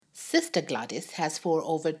Sister Gladys has for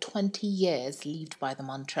over 20 years lived by the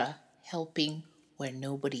mantra, helping where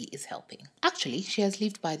nobody is helping. Actually, she has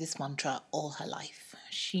lived by this mantra all her life.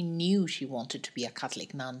 She knew she wanted to be a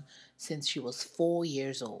Catholic nun since she was 4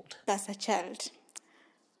 years old. As a child,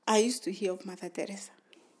 I used to hear of Mother Teresa.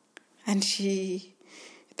 And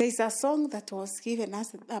there's a song that was given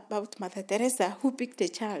us about Mother Teresa who picked a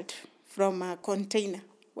child from a container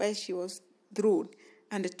where she was thrown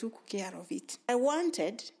and took care of it. I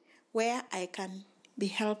wanted where I can be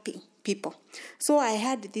helping people. So I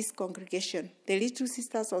had this congregation, the Little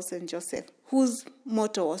Sisters of St. Joseph, whose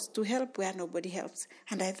motto was to help where nobody helps.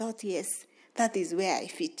 And I thought, yes, that is where I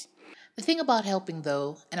fit. The thing about helping,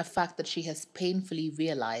 though, and a fact that she has painfully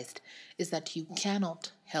realized, is that you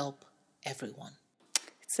cannot help everyone.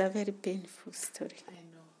 It's a very painful story. I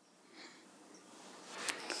know.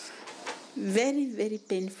 Very, very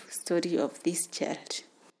painful story of this child.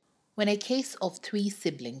 When a case of 3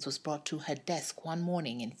 siblings was brought to her desk one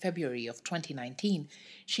morning in February of 2019,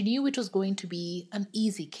 she knew it was going to be an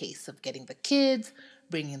easy case of getting the kids,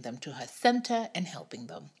 bringing them to her center, and helping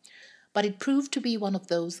them. But it proved to be one of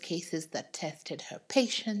those cases that tested her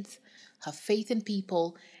patience, her faith in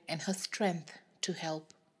people, and her strength to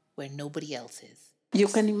help where nobody else is. You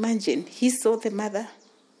can imagine, he saw the mother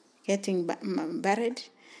getting buried,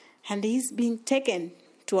 and he's being taken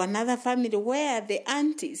to another family where the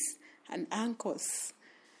aunties and uncles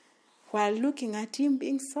were looking at him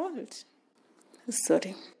being sold.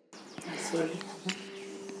 Sorry. Sorry.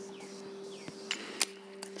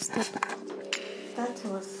 Stop. That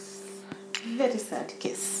was a very sad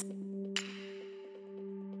case.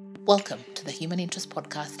 Welcome to the Human Interest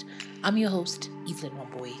Podcast. I'm your host, Evelyn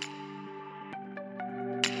Wambui.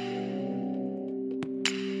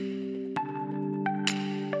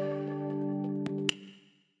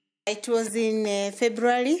 It was in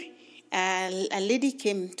February. A lady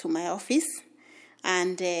came to my office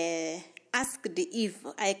and asked if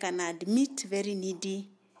I can admit very needy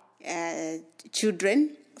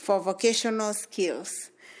children for vocational skills.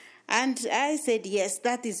 And I said, yes,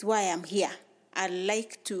 that is why I'm here. I'd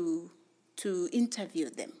like to interview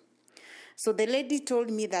them. So the lady told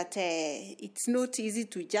me that it's not easy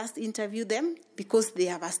to just interview them because they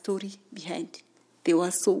have a story behind. They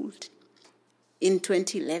were sold in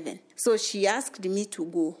 2011. So she asked me to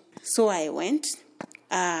go. So I went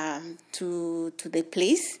to the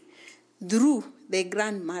place through the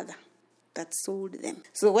grandmother that sold them.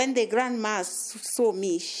 So when the grandma saw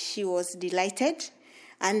me, she was delighted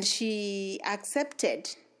and she accepted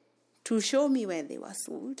to show me where they were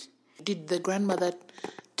sold. Did the grandmother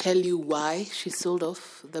tell you why she sold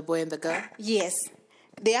off the boy and the girl? Yes.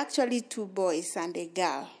 They actually 2 boys and a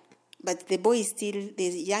girl. But the boy is still, the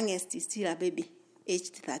youngest is still a baby,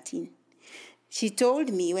 aged 13. She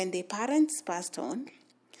told me when the parents passed on,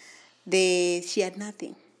 she had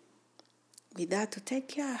nothing with her to take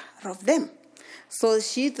care of them. So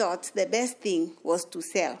she thought the best thing was to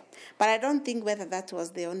sell. But I don't think whether that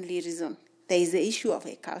was the only reason. There is the issue of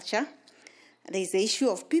a culture. There is the issue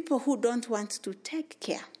of people who don't want to take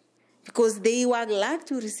care because they were glad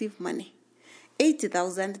to receive money.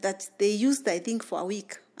 80,000 that they used, I think, for a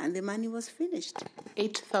week, and the money was finished.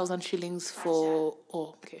 8,000 shillings for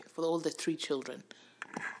all the 3 children.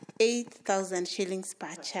 8,000 shillings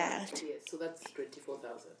per child. Yes, so that's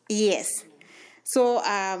 24,000. Yes. So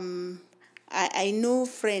I knew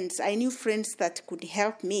friends that could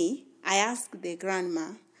help me. I asked the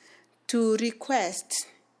grandma to request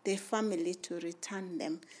the family to return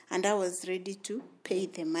them, and I was ready to pay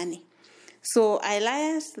the money. So I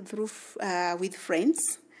liaised through with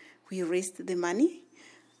friends. We raised the money.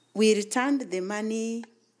 We returned the money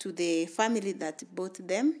to the family that bought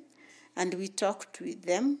them, and we talked with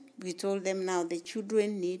them. We told them now the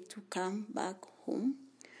children need to come back home.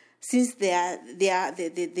 Since their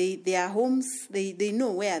homes, they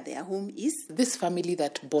know where their home is. This family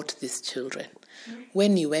that bought these children,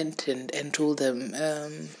 when you went and told them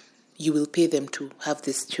you will pay them to have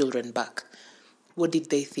these children back, what did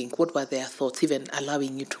they think? What were their thoughts, even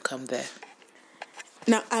allowing you to come there?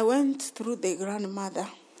 Now, I went through the grandmother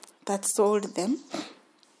that sold them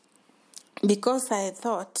because I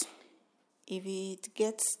thought if it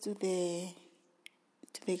gets to the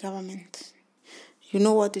government, you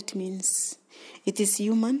know what it means. It is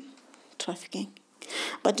human trafficking.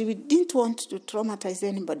 But we didn't want to traumatize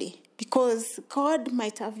anybody because God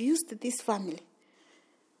might have used this family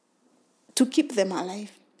to keep them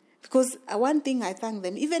alive. Because one thing I thank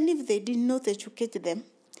them, even if they did not educate them,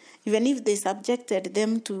 even if they subjected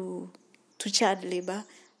them to child labor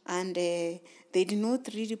and they did not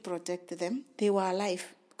really protect them, they were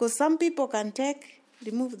alive. Because some people can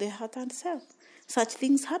remove the heart and sell. such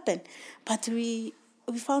things happen. But we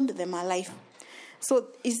found them alive. So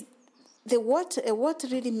what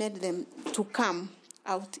really made them to come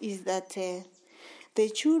out is that the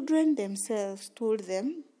children themselves told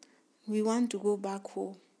them, we want to go back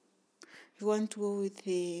home. We want to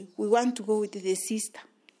go with the sister.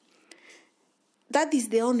 That is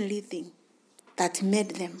the only thing that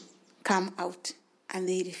made them come out, and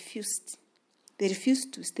they refused. They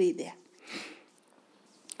refused to stay there.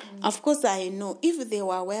 Of course, I know if they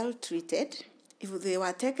were well treated, if they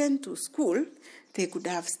were taken to school, they could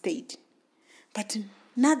have stayed. But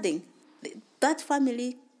nothing. That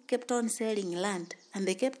family kept on selling land, and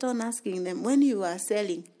they kept on asking them, when you are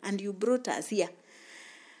selling and you brought us here,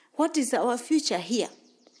 what is our future here?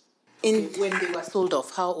 When they were sold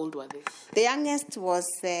off, how old were they? The youngest was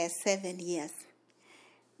 7 years.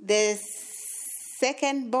 The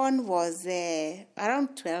second born was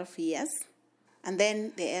around 12 years. And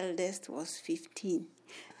then the eldest was 15.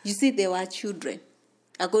 You see, they were children,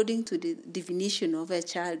 according to the definition of a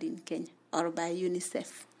child in Kenya, or by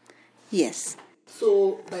UNICEF. Yes.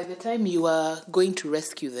 So by the time you were going to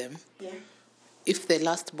rescue them, Yeah. if the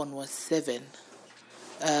last born was 7,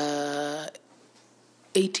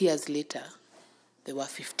 8 years later, they were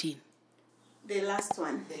 15. The last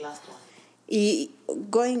one. The last one.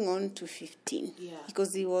 Going on to 15. Yeah.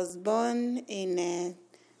 Because he was born in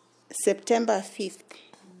September 5th,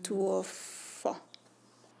 2004.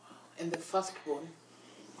 And the firstborn,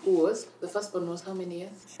 the firstborn was how many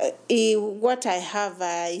years? What I have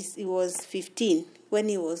is he was 15 when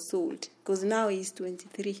he was sold, because now he's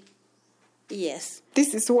 23. Yes.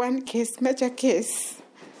 This is one case, major case,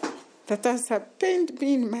 that has pained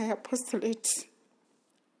me in my apostolate.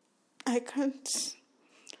 I can't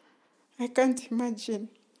imagine.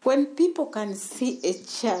 When people can see a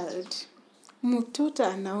child, mtoto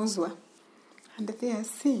anauzwa, and they are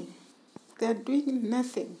seeing, they are doing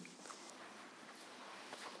nothing.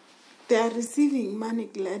 They are receiving money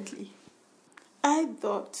gladly. I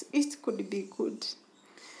thought it could be good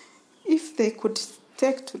if they could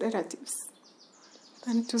take to relatives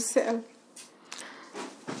and to sell.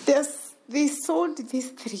 They sold these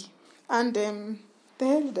 3, and the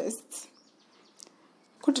eldest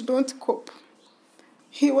could not cope.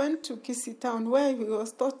 He went to Kisii town where he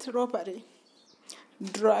was taught robbery,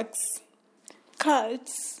 drugs,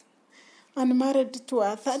 cults, and married to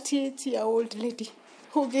a 38-year-old lady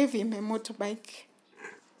who gave him a motorbike.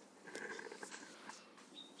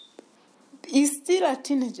 He's still a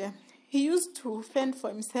teenager. He used to fend for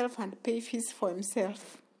himself and pay fees for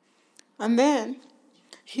himself. And then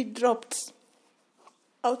he dropped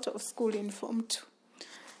out of school in Form 2.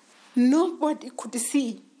 Nobody could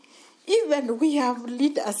see. Even we have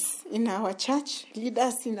leaders in our church,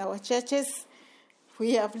 leaders in our churches.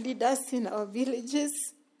 We have leaders in our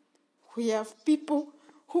villages. We have people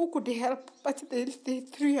who could help, but they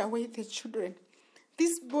threw away the children.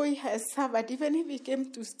 This boy has suffered, even if he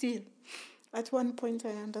came to steal. At one point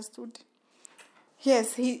I understood.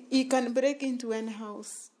 Yes, he can break into any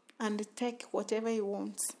house and take whatever he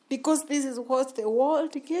wants, because this is what the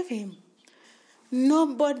world gave him.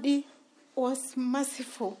 Nobody was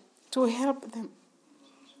merciful to help them.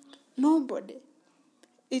 Nobody.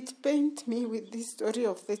 It pained me with this story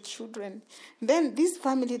of the children. Then this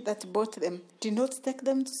family that bought them did not take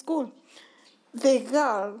them to school. The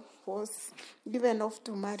girl was given off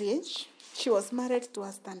to marriage. She was married to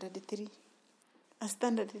a standard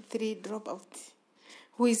 3 dropout,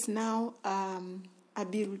 who is now a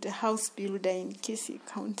house builder in Kisii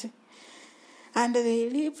County. And they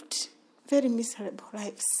lived very miserable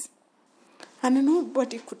lives. And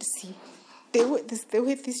nobody could see the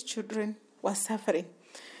way these children were suffering.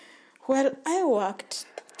 Well, I worked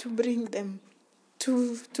to bring them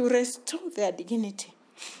to restore their dignity.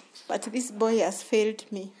 But this boy has failed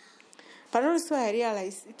me. But also I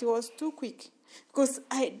realized it was too quick, because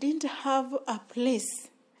I didn't have a place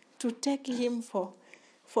to take him for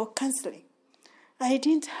counseling. I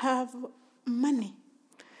didn't have money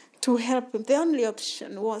to help him. The only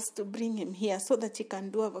option was to bring him here so that he can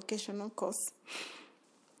do a vocational course.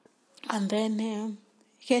 And then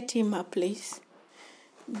get him a place,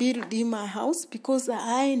 build him a house, because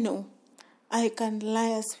I know I can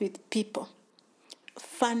liaise with people,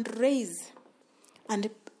 fundraise, and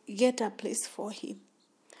get a place for him.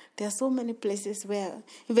 There are so many places where,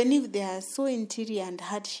 even if they are so interior and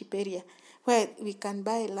hardship area, where we can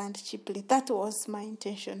buy land cheaply. That was my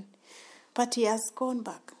intention. But he has gone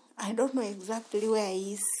back. I don't know exactly where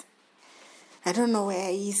he is.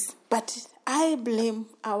 But I blame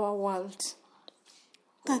our world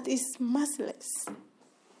that is merciless.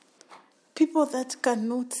 People that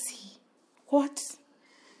cannot see what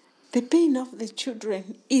The pain of the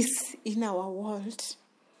children is in our world.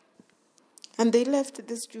 And they left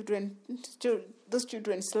those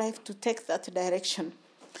children's life to take that direction.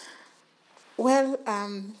 Well,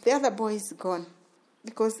 the other boy is gone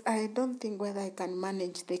because I don't think whether I can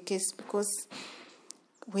manage the case because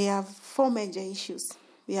we have 4 major issues.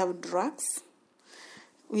 We have drugs,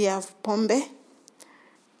 we have pombe,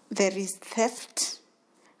 there is theft,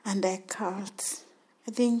 and a cult.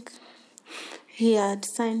 I think he had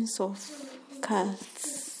signs of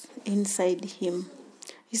cults inside him.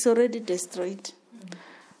 He's already destroyed.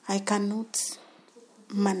 I cannot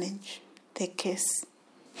manage the case.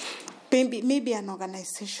 Maybe an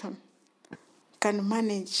organization can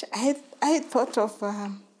manage. I thought of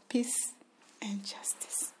peace and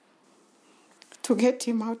justice to get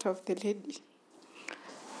him out of the lady.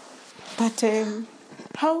 But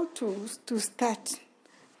how to start?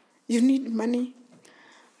 You need money.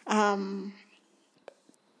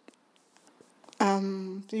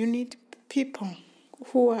 You need people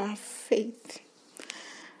who have faith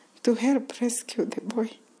to help rescue the boy.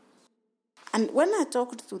 And when I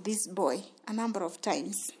talked to this boy a number of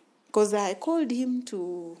times, because I called him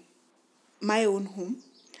to my own home,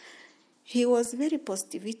 he was very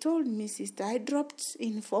positive. He told me, sister, I dropped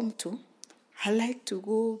in Form 2. I like to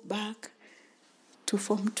go back to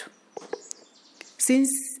Form 2.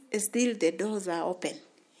 Since still the doors are open,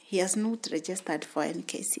 he has not registered for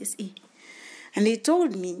NKCSE. And he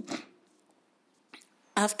told me,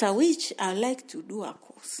 after which I like to do a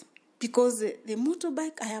course. Because the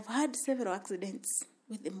motorbike, I have had several accidents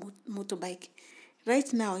with the motorbike.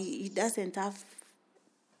 Right now, he doesn't have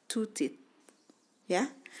 2 teeth. Yeah?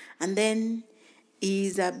 And then he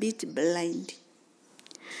is a bit blind.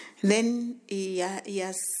 Then he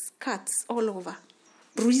has cuts all over,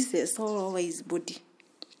 bruises all over his body.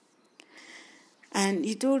 And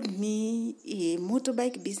he told me, a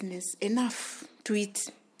motorbike business, enough to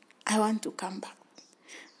it. I want to come back.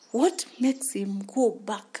 What makes him go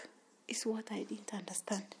back is what I didn't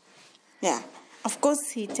understand. Yeah, of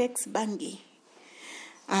course he takes Bangi.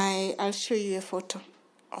 I'll show you a photo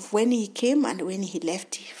of when he came and when he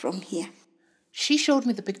left from here. She showed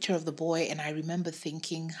me the picture of the boy, and I remember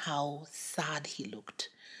thinking how sad he looked.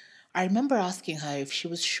 I remember asking her if she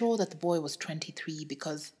was sure that the boy was 23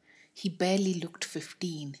 because he barely looked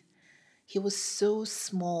 15. He was so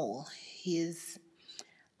small. His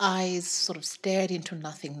eyes sort of stared into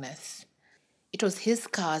nothingness. It was his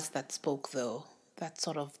scars that spoke, though, that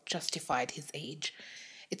sort of justified his age.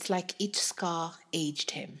 It's like each scar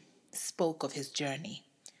aged him, spoke of his journey.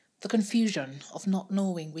 The confusion of not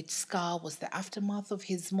knowing which scar was the aftermath of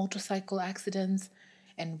his motorcycle accidents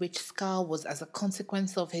and which scar was as a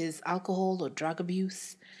consequence of his alcohol or drug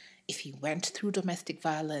abuse, if he went through domestic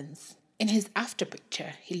violence. In his after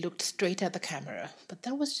picture, he looked straight at the camera, but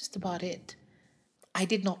that was just about it. I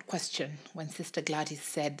did not question when Sister Gladys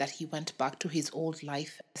said that he went back to his old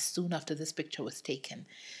life as soon after this picture was taken,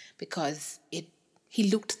 because he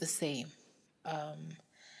looked the same,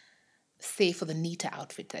 save for the neater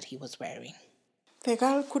outfit that he was wearing. The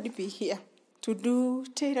girl could be here to do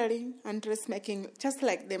tailoring and dressmaking, just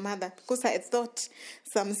like the mother, because I thought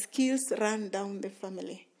some skills ran down the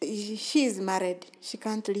family. She is married. She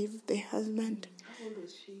can't leave the husband. How old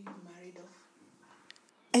was she married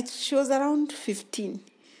off? She was around 15,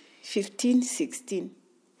 16.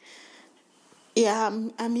 Yeah,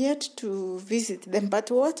 I'm yet to visit them. But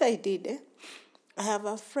what I did, I have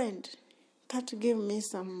a friend that gave me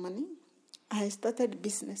some money. I started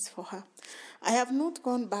business for her. I have not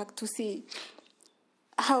gone back to see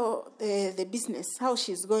how the business, how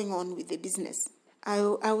she's going on with the business.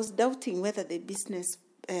 I was doubting whether the business,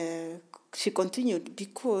 she continued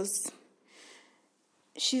because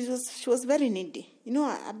she was very needy. You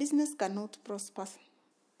know, a business cannot prosper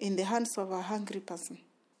in the hands of a hungry person.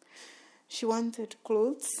 She wanted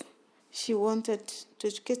clothes. She wanted to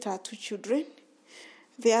educate her 2 children.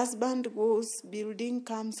 The husband goes building,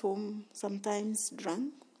 comes home sometimes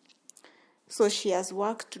drunk. So she has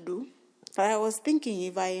work to do. But I was thinking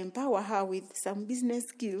if I empower her with some business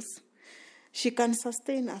skills, she can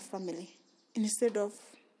sustain her family instead of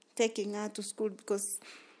taking her to school because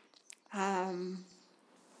our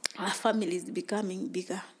family is becoming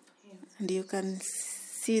bigger. Yeah. And you can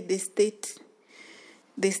see the state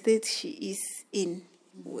she is in.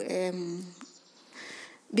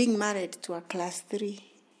 Being married to a class 3,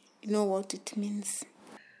 you know what it means.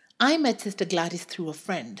 I met Sister Gladys through a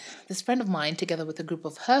friend. This friend of mine, together with a group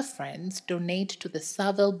of her friends, donate to the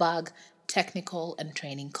Savelberg Technical and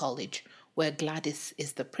Training College, where Gladys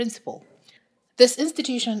is the principal. This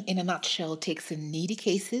institution, in a nutshell, takes in needy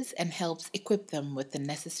cases and helps equip them with the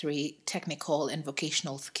necessary technical and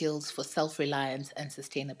vocational skills for self reliance and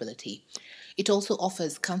sustainability. It also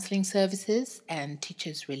offers counseling services and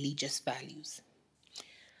teaches religious values.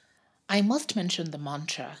 I must mention the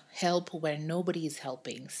mantra, help where nobody is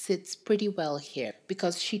helping, sits pretty well here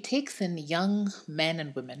because she takes in young men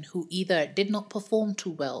and women who either did not perform too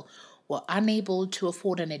well, were unable to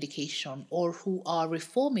afford an education, or who are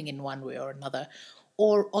reforming in one way or another,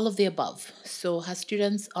 or all of the above. So her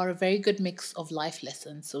students are a very good mix of life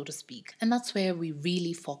lessons, so to speak, and that's where we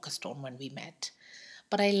really focused on when we met.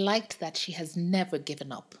 But I liked that she has never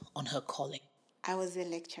given up on her calling. I was a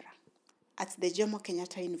lecturer at the Jomo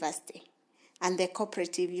Kenyatta University and the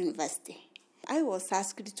Cooperative University. I was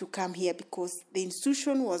asked to come here because the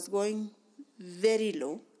institution was going very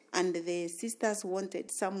low and the sisters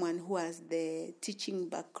wanted someone who has the teaching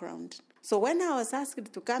background. So when I was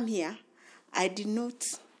asked to come here, I did not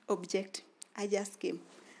object. I just came.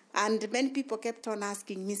 And many people kept on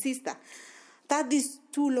asking me, sister, that is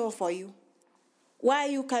too low for you. Why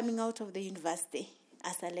are you coming out of the university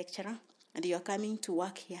as a lecturer and you're coming to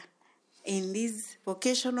work here? In this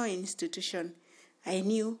vocational institution, I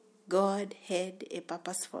knew God had a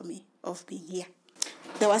purpose for me of being here.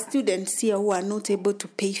 There were students here who are not able to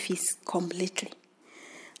pay fees completely.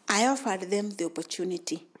 I offered them the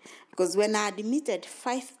opportunity because when I admitted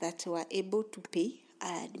 5 that were able to pay,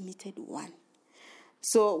 I admitted 1.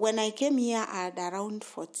 So when I came here, I had around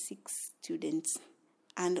 46 students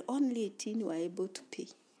and only 18 were able to pay.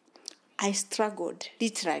 I struggled,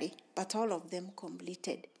 literally, but all of them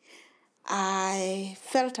completed. I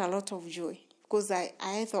felt a lot of joy because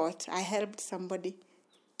I thought I helped somebody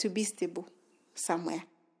to be stable somewhere.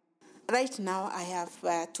 Right now, I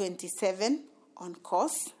have 27 on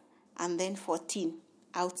course and then 14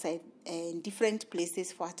 outside in different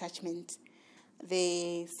places for attachment.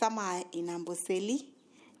 Some are in Amboseli,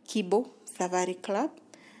 Kibo, Safari Club.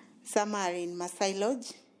 Some are in Masai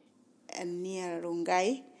Lodge and near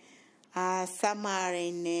Rongai. Some are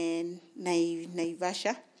in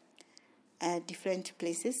Naivasha, different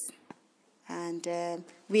places. And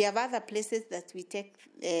we have other places that we take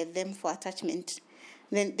them for attachment.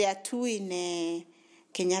 Then there are 2 in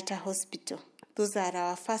Kenyatta Hospital. Those are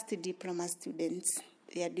our first diploma students.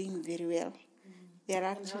 They are doing very well. They are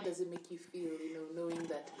And how does it make you feel, knowing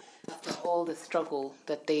that after all the struggle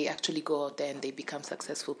that they actually go out there and they become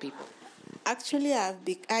successful people? Actually,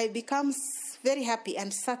 I become very happy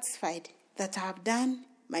and satisfied that I have done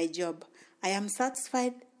my job. I am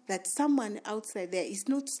satisfied that someone outside there is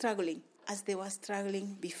not struggling as they were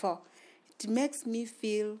struggling before. It makes me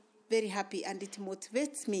feel very happy and it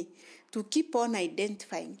motivates me to keep on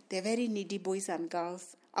identifying the very needy boys and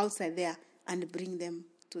girls outside there and bring them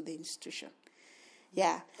to the institution.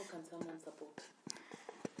 Yeah. How can someone support?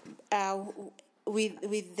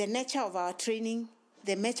 With the nature of our training,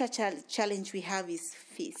 the major challenge we have is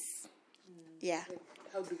fees. Yeah.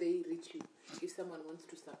 How do they reach you if someone wants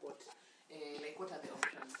to support? What are the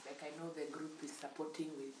options? I know the group is supporting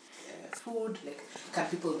with food. Can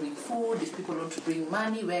people bring food? If people want to bring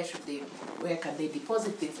money, where can they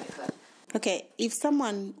deposit, things like that? Okay, if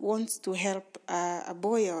someone wants to help a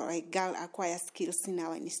boy or a girl acquire skills in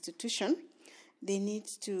our institution, they need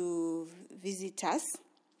to visit us,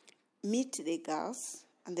 meet the girls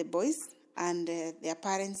and the boys and their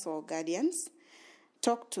parents or guardians,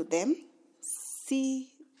 talk to them,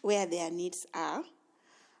 see where their needs are,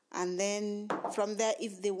 and then from there,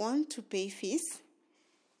 if they want to pay fees,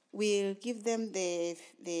 we'll give them the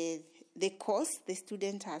course the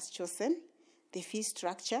student has chosen, the fee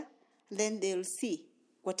structure, then they'll see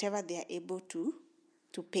whatever they are able to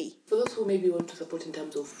pay. For those who maybe want to support in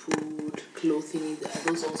terms of food, clothing,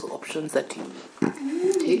 are those also options that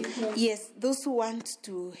you take? Yes, those who want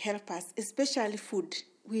to help us, especially food,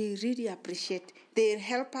 we really appreciate. They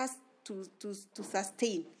help us to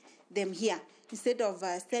sustain them here. Instead of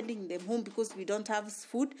sending them home because we don't have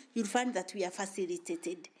food, you'll find that we are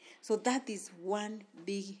facilitated. So that is one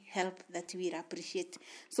big help that we appreciate.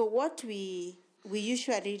 So what we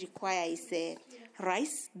usually require is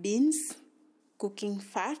rice, beans, cooking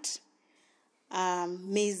fat,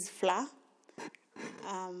 maize flour,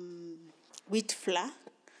 wheat flour,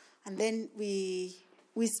 and then we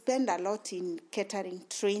spend a lot in catering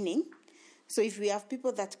training. So if we have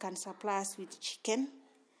people that can supply us with chicken,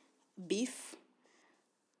 beef,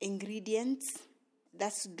 ingredients,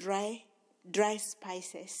 that's dry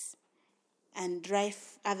spices, and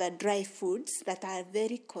other dry foods that are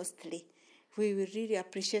very costly, we will really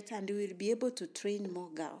appreciate, and we will be able to train more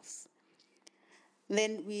girls.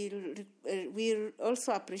 Then we'll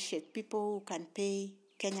also appreciate people who can pay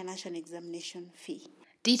Kenya National Examination fee.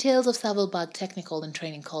 Details of Savelberg Technical and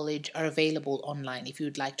Training College are available online if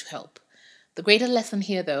you'd like to help. The greater lesson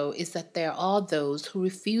here, though, is that there are those who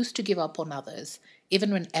refuse to give up on others,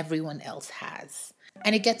 even when everyone else has.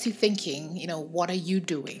 And it gets you thinking, what are you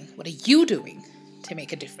doing? What are you doing to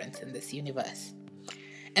make a difference in this universe?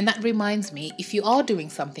 And that reminds me, if you are doing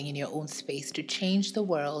something in your own space to change the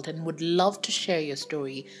world and would love to share your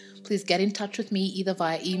story, please get in touch with me either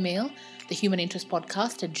via email,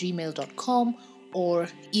 thehumaninterestpodcast@gmail.com, or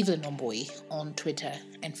Evelyn Omboi on Twitter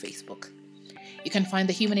and Facebook. You can find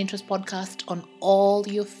the Human Interest Podcast on all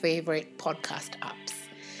your favorite podcast apps.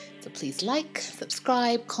 So please like,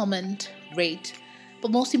 subscribe, comment, rate,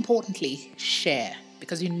 but most importantly, share,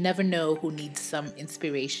 because you never know who needs some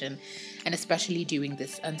inspiration, and especially during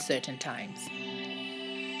these uncertain times.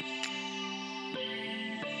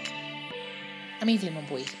 I'm Evelyn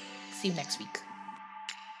Omboi. See you next week.